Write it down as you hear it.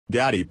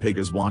Daddy Pig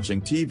is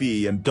watching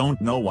TV and don't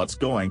know what's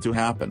going to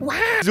happen.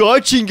 Wow. He's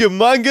watching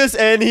Among Us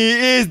and he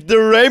is the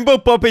rainbow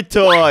puppet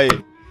toy.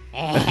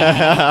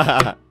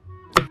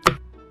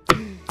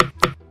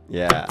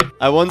 Yeah,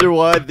 I wonder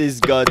why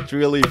this got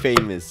really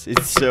famous.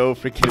 It's so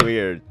freaking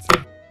weird.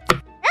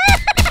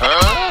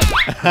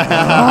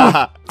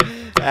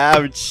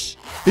 Ouch.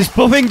 He's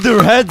popping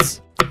their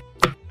heads.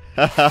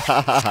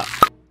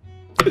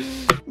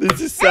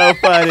 This is so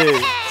funny.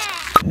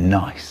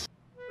 Nice.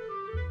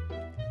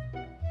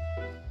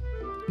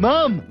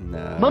 Mom!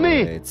 No,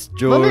 Mommy! it's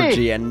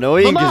Georgie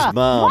annoying Mama! his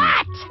mom.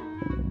 What?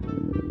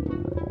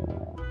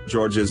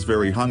 George is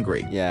very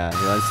hungry. Yeah,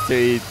 he wants to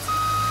eat.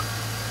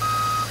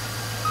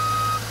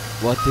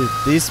 What is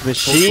this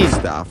machine?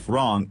 Staff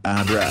wrong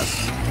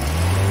address.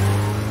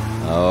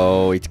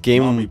 Oh, it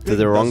came Mommy to Pig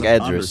the wrong doesn't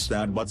address.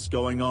 Understand what's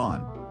going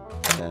on.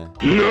 Yeah.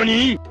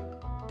 Nani?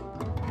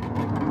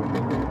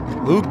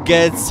 Who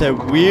gets a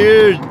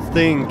weird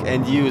thing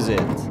and use it?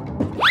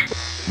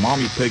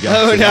 Mommy Pig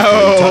Oh,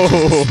 accidentally touches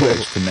the no.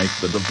 switch to make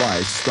the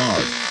device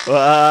start.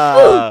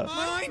 Wow.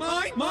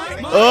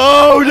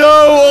 Oh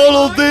no, all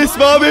of these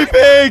mommy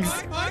pigs!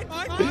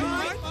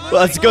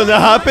 What's gonna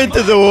happen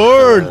to the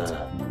world?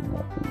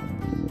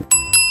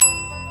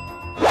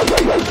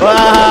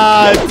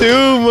 Wow,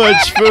 too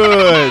much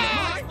food!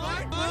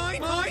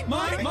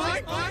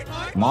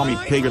 Mommy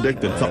Pig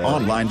addicted to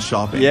online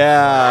shopping.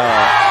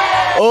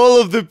 Yeah, all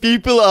of the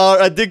people are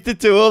addicted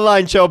to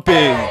online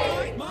shopping.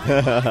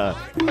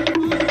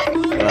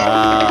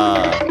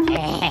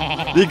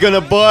 Wow. They're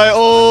gonna buy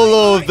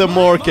all of the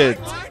market.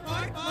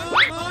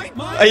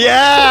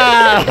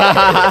 Yeah!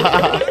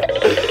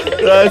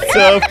 That's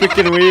so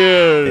freaking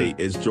weird.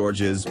 Today is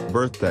George's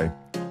birthday.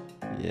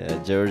 Yeah,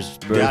 George's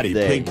Daddy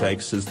birthday. Pig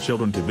takes his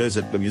children to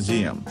visit the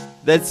museum.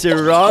 That's the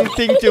wrong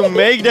thing to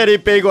make, Daddy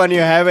Pig, when you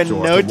have a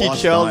George naughty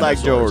watched child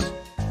like George.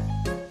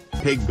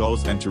 dinosaurs. Pig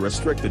goes into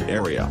restricted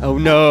area. Oh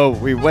no,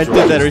 we went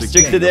George to the is the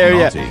restricted king of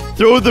area. naughty.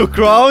 Throw the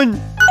crown.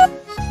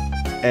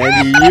 And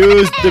he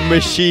used the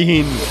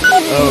machine.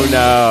 Oh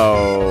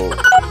no.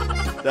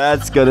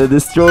 That's gonna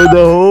destroy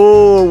the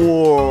whole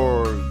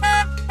world.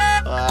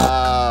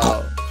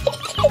 Wow.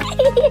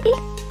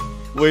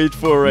 Wait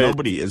for it.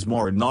 Nobody is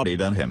more naughty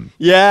than him.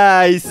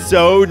 Yeah, he's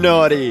so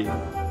naughty.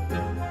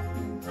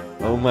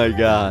 Oh my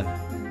god.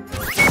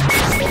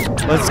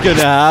 What's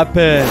gonna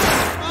happen?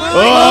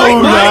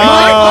 Oh no!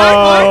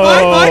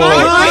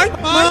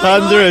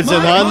 Hundreds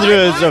and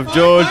hundreds of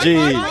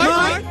Georgie.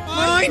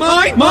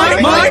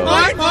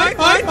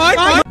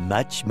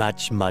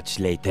 Much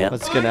later.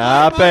 What's gonna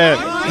happen?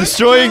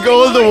 Destroying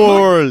all the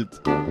world.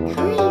 Oh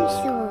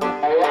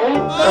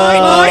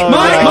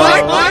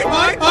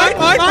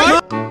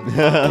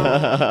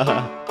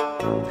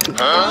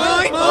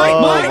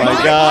my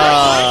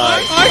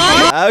god.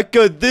 How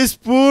could this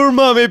poor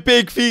mommy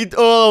pig feed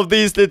all of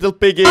these little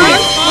piggies?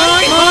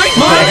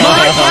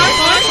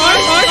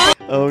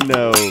 Oh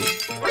no.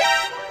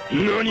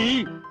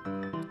 Nani?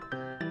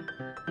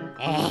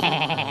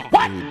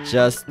 You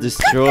just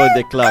destroyed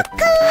the clock.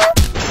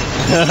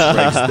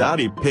 Breaks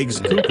Daddy Pig's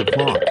cuckoo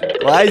clock.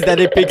 Why is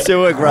Daddy Pig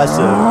so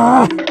aggressive?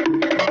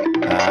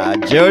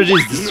 George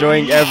is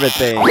destroying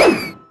everything.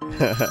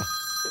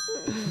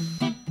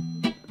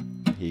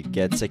 He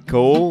gets a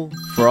call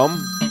from...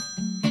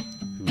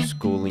 Who's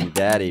calling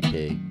Daddy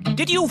Pig?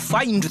 Did you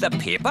find the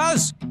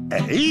papers?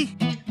 Eh?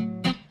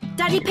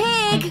 Daddy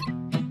Pig!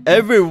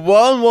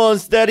 Everyone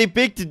wants Daddy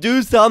Pig to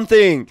do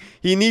something.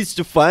 He needs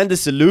to find a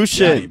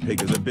solution. Daddy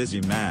Pig is a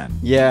busy man.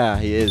 Yeah,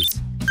 he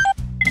is.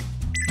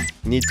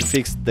 Need to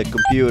fix the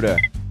computer.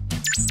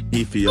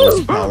 He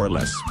feels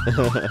powerless.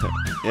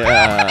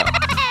 Yeah.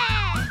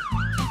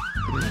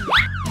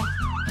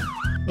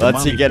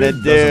 What's he Mommy gonna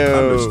Pig do? doesn't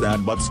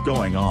understand what's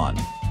going on.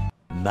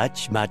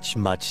 Much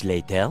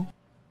later.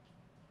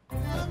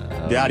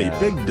 Daddy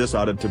Pig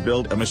decided to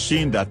build a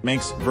machine that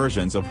makes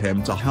versions of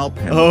him to help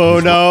him. Oh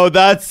no,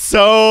 that's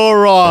so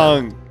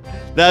wrong.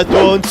 That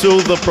won't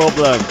solve the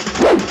problem.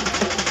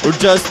 Or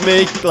just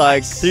make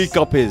like 3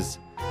 copies.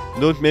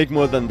 Don't make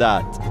more than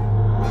that.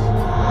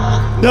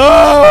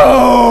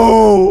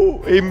 No!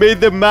 He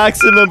made the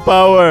maximum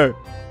power.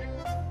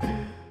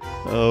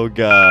 Oh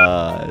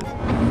god.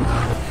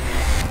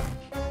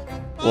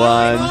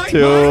 1,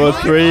 2,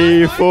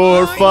 3,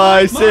 4,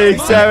 5,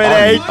 6, 7,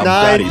 8,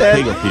 9,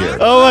 10.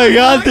 Oh my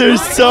god,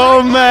 there's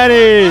so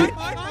many!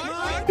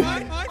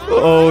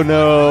 Oh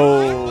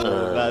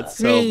no, that's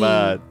so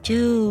bad.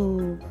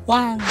 2,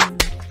 1. No!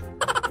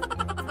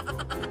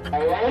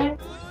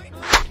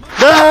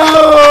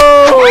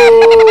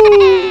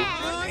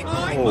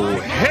 Oh,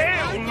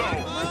 hell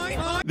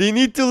no! They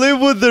need to live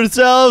with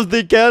themselves,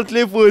 they can't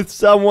live with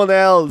someone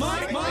else.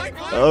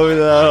 Oh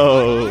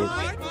no.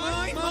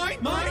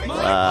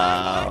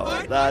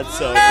 Wow, that's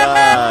so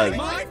bad.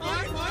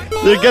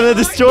 They're gonna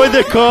destroy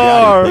the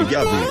car. Daddy Pig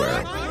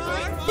everywhere.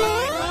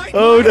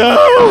 Oh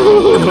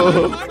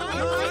no!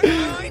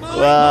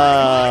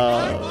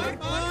 Wow.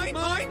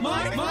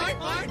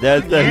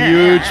 That's a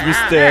huge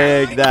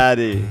mistake,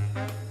 Daddy.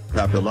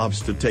 Peppa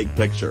loves to take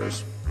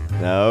pictures.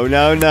 No,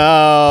 no,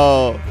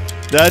 no.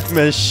 That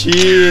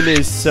machine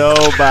is so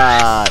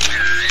bad.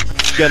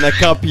 It's gonna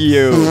copy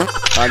you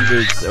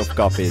hundreds of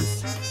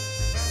copies.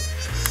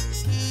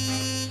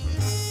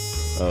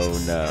 Oh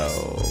no.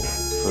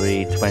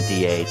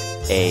 3:28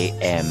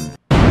 a.m.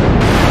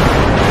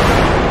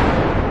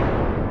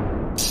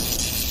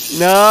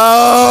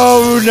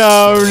 No,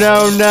 no,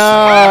 no,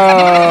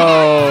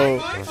 no.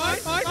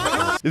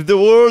 If the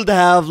world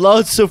have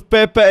lots of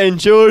Peppa and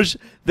George,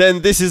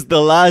 then this is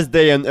the last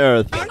day on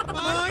Earth.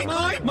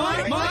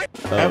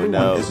 Oh Everyone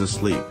no. is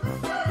asleep.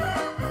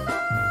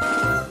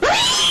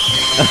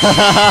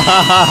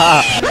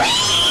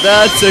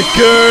 That's a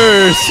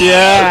curse.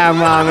 Yeah,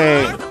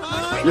 mommy.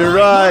 You're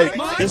right.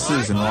 This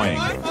is annoying.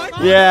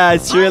 Yeah,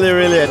 it's really,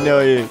 really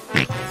annoying.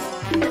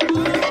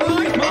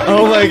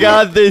 Oh my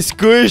god, they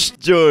squished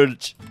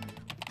George.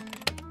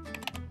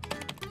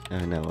 Oh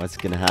no, what's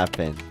gonna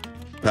happen?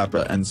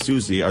 Peppa and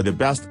Suzy are the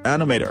best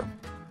animator.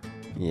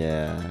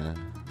 Yeah.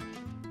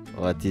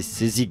 What is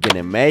Suzy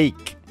gonna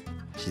make?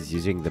 She's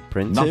using the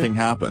printer? Nothing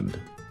happened.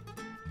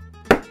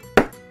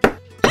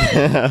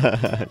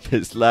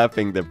 She's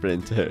slapping the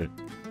printer.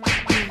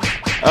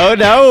 Oh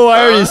no, why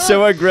are you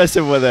so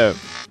aggressive with him?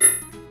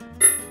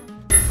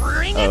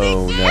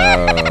 Oh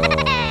no.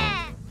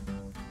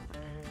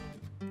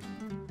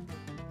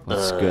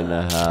 What's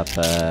gonna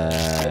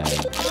happen?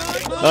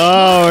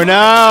 Oh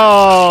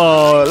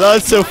no!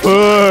 Lots of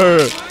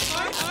fur!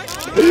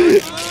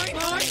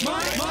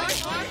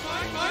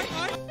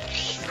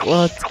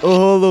 What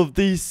all of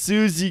these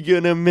Suzy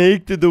gonna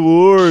make to the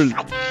world?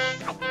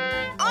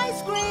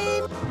 Ice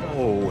cream.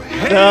 Oh,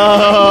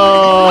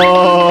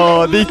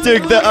 No! They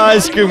took the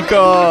ice cream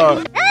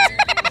car!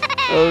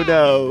 Oh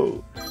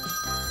no.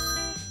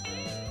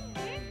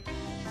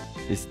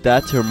 Is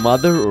that her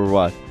mother or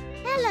what?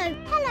 Hello,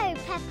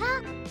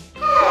 Peppa.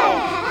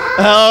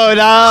 Oh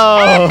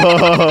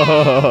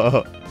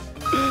no!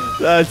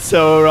 That's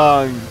so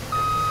wrong.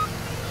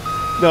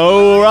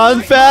 No,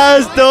 run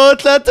fast!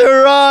 Don't let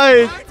her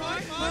ride!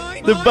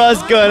 The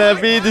bus gonna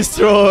be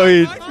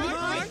destroyed.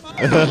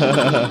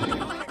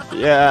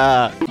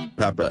 Yeah.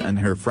 Peppa and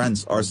her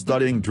friends are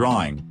studying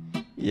drawing.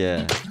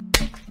 Yeah.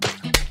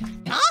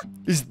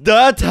 Is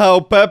that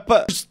how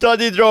Peppa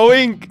studied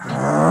drawing?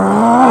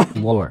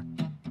 Waller.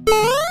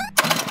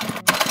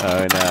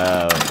 Oh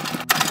no.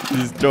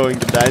 He's drawing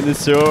the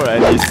dinosaur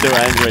and he's so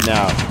angry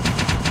now.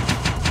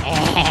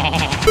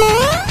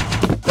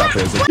 Peppa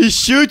is a He's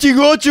shooting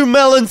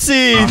watermelon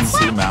seeds!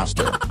 fancy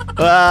master.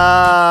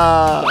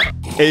 Ah!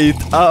 Ate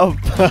up!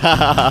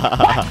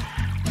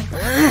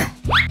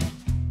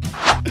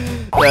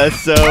 That's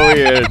so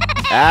weird.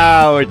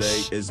 Ouch!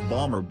 Today is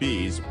Bomber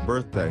Bee's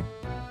birthday.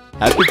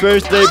 Happy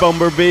birthday,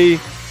 Bumblebee!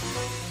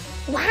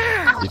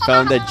 Wow. You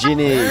found a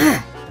genie!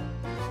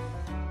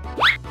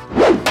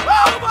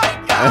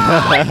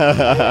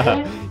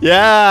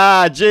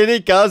 Yeah,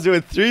 genie comes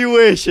with 3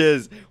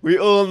 wishes. We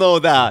all know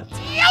that.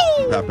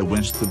 Peppa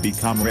wishes to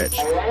become rich.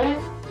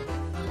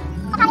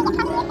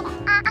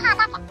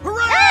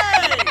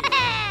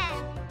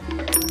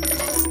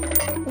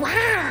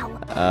 Wow.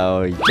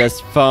 Oh, he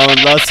just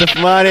found lots of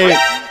money,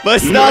 but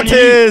it's not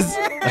his.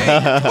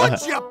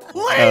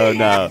 Oh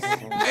no,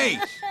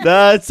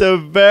 that's a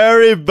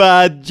very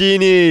bad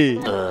genie.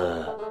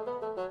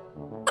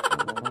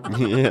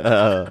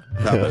 Yeah.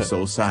 Peppa's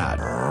so sad.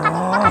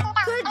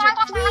 Could you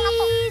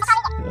please?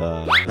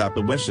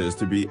 Peppa wishes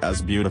to be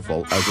as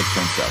beautiful as a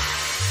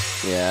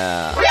princess.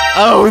 Yeah.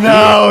 Oh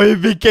no, he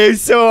became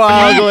so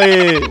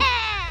ugly.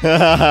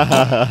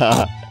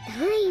 I'm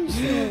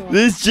sure.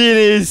 This genie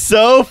is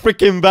so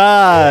freaking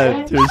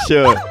bad, to be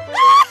sure.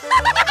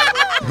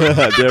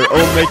 They're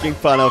all making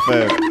fun of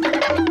him.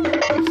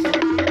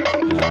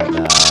 Oh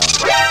no.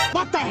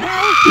 What the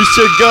hell? You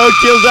should go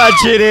kill that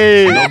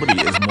genie.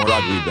 Nobody is more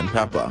ugly than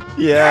Peppa.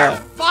 Yeah.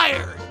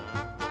 fired!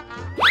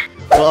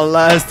 One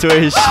last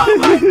wish.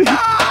 Could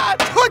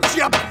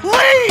you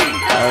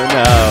please? Oh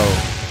no.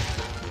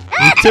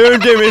 He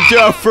turned him into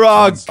a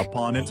frog. Once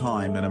upon a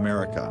time in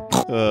America,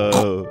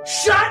 Oh.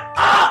 Shut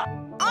up!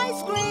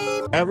 Ice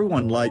cream.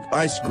 everyone liked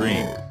ice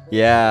cream.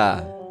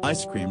 Yeah.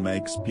 Ice cream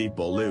makes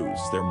people lose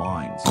their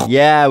minds.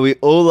 Yeah, we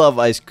all love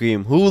ice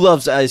cream. Who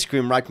loves ice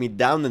cream? Write me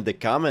down in the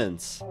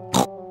comments.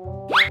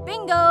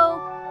 Bingo.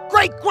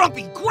 Great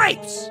grumpy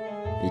grapes!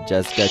 You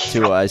just got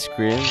 2 ice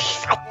cream.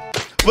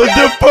 But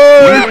the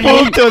bird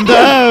pooped on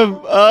them!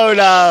 Oh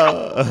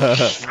no!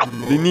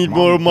 They need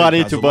more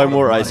money to buy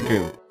more ice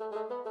cream.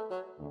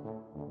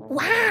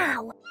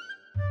 Wow.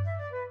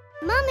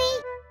 Mummy.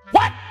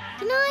 What?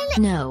 Can I?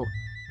 No.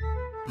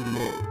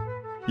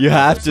 You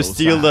have to That's so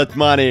steal sad. that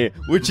money,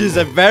 which is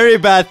a very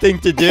bad thing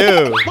to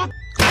do.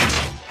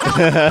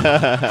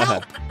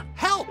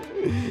 Help!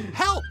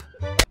 Help!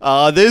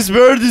 This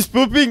bird is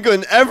pooping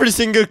on every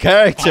single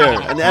character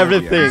and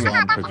everything. Suzy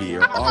and Piggy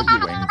are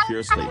arguing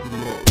fiercely.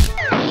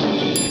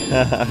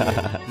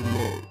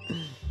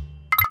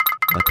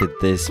 Look at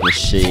this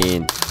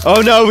machine.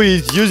 Oh no,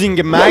 he's using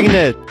a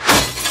magnet.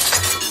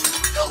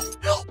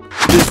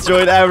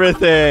 Destroyed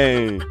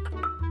everything.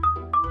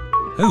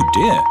 Oh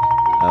dear.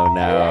 Oh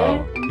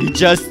no. He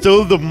just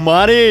stole the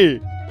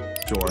money.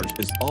 George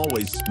is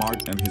always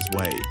smart in his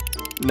way.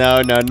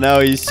 No,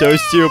 he's so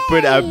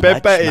stupid. And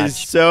Peppa is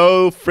Much.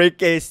 so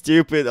freaking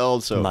stupid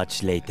also.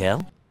 Much later.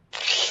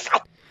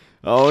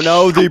 Oh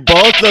no, they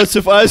bought lots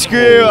of ice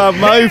cream. I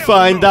might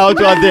find out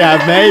what they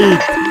have made.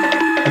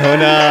 Oh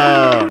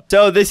no.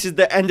 So this is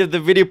the end of the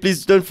video.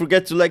 Please don't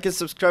forget to like and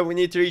subscribe. We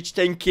need to reach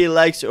 10k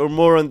likes or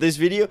more on this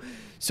video,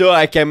 so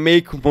I can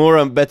make more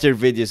and better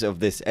videos of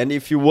this. And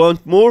if you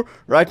want more,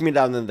 write me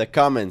down in the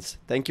comments.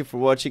 Thank you for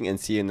watching and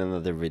see you in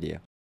another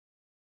video.